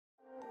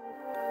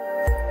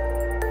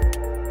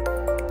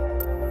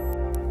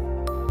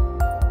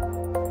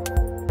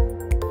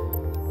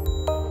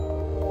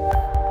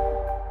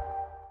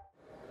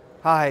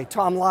Hi,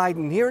 Tom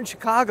Lydon here in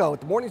Chicago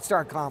at the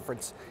Morningstar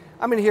Conference.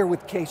 I'm in here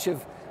with Keshav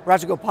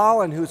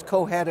Rajagopalan, who's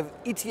co-head of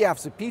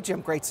ETFs at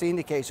PGIM. Great seeing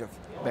you, Keshav.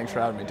 Thanks for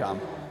having me,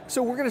 Tom.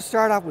 So we're going to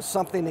start out with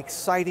something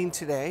exciting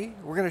today.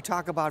 We're going to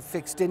talk about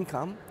fixed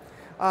income.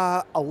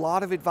 A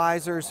lot of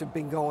advisors have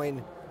been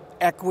going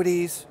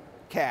equities,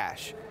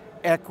 cash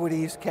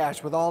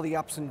with all the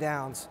ups and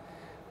downs.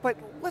 But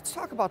let's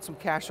talk about some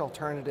cash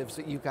alternatives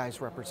that you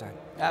guys represent.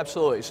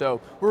 Absolutely. So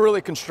we're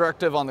really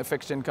constructive on the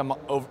fixed income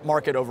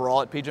market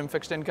overall at PGIM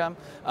Fixed Income,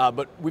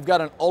 but we've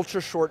got an ultra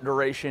short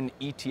duration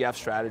ETF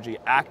strategy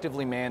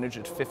actively managed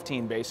at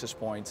 15 basis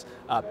points.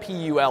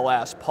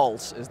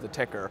 PULS is the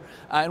ticker.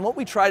 And what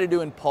we try to do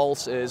in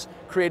PULS is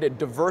create a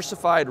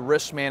diversified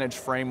risk managed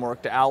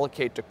framework to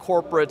allocate to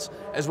corporates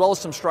as well as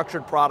some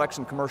structured products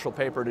and commercial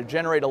paper to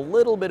generate a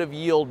little bit of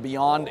yield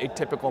beyond a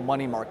typical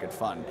money market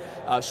fund.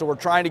 So we're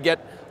trying to get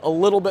a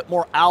little bit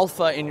more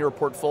alpha in your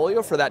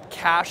portfolio for that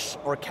cash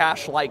or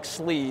cash-like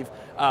sleeve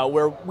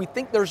where we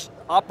think there's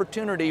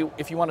opportunity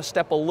if you want to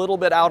step a little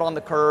bit out on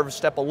the curve,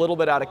 step a little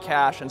bit out of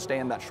cash and stay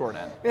in that short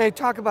end. Yeah,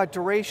 talk about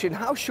duration.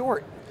 How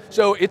short?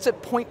 So it's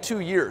at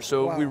 0.2 years.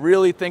 So wow. We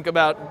really think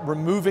about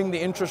removing the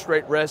interest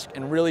rate risk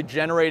and really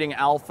generating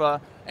alpha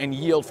and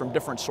yield from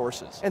different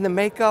sources. And the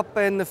makeup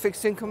and the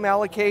fixed income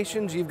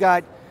allocations, you've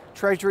got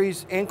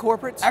treasuries and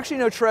corporates? Actually,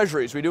 no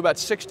treasuries. We do about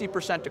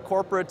 60% to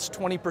corporates,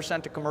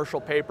 20% to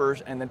commercial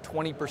papers, and then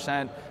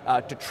 20%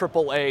 to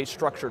AAA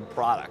structured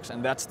products.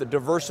 And that's the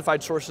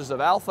diversified sources of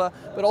alpha,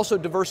 but also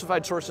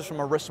diversified sources from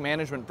a risk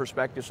management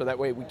perspective, so that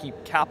way we keep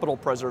capital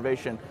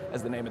preservation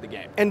as the name of the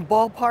game. And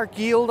ballpark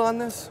yield on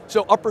this?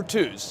 So upper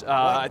twos.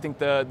 I think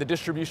the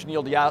distribution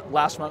yield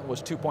last month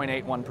was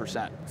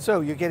 2.81%.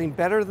 So you're getting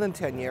better than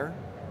 10-year,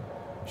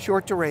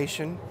 short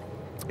duration,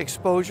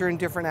 exposure in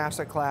different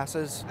asset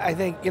classes. I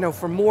think,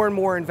 for more and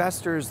more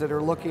investors that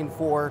are looking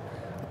for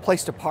a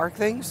place to park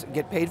things,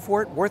 get paid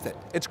for it, worth it.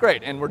 It's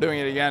great, and we're doing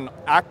it again,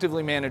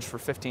 actively managed for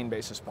 15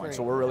 basis points, Great.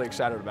 So we're really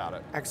excited about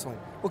it. Excellent.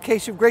 Well,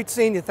 Keshav, great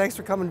seeing you. Thanks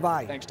for coming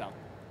by. Thanks, Tom.